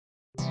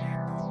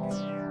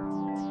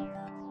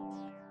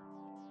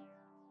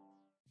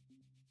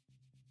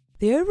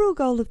The overall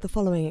goal of the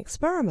following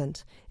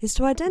experiment is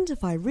to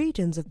identify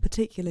regions of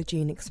particular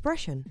gene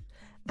expression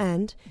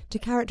and to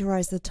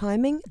characterize the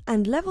timing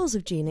and levels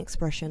of gene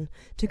expression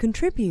to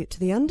contribute to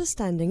the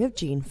understanding of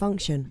gene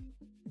function.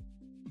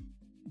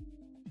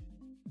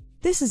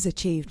 This is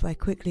achieved by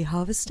quickly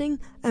harvesting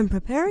and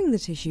preparing the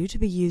tissue to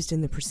be used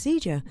in the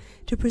procedure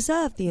to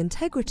preserve the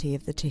integrity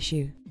of the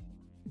tissue.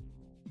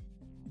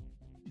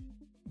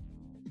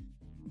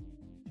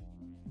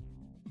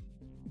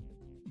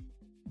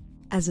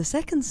 As a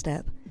second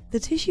step, the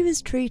tissue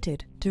is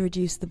treated to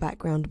reduce the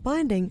background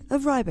binding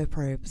of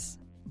riboprobes.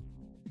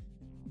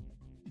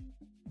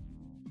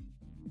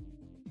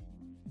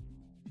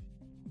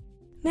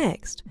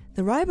 Next,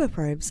 the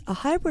riboprobes are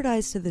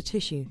hybridized to the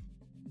tissue.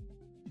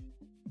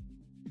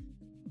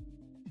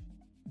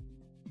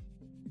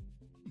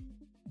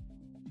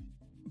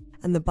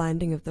 And the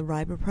binding of the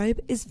riboprobe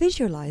is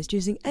visualized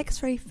using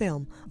X-ray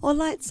film or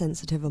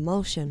light-sensitive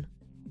emulsion.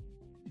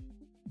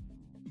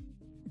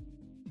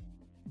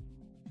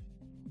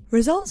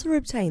 Results are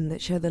obtained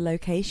that show the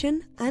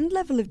location and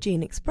level of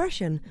gene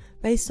expression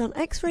based on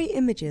X-ray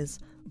images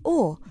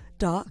or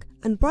dark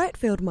and bright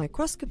field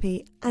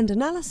microscopy and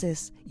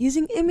analysis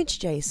using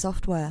ImageJ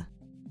software.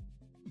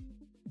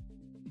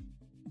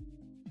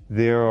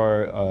 There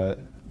are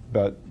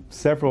about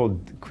several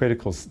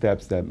critical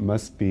steps that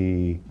must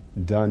be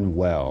done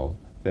well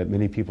that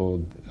many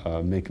people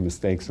make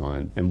mistakes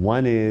on, and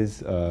one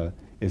is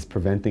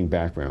preventing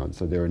background.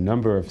 So there are a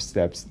number of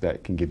steps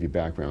that can give you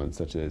background,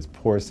 such as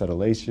poor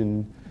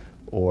acetylation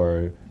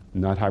or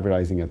not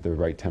hybridizing at the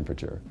right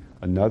temperature.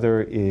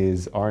 Another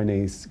is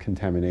RNA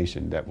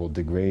contamination that will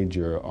degrade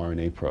your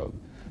RNA probe.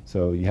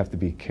 So you have to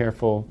be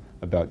careful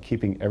about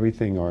keeping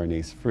everything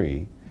RNase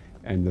free.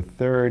 And the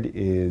third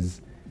is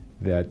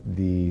that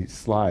the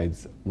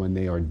slides, when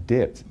they are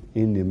dipped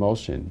in the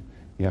emulsion,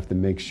 you have to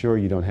make sure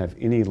you don't have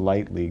any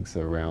light leaks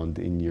around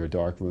in your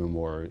darkroom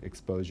or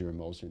expose your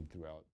emulsion throughout.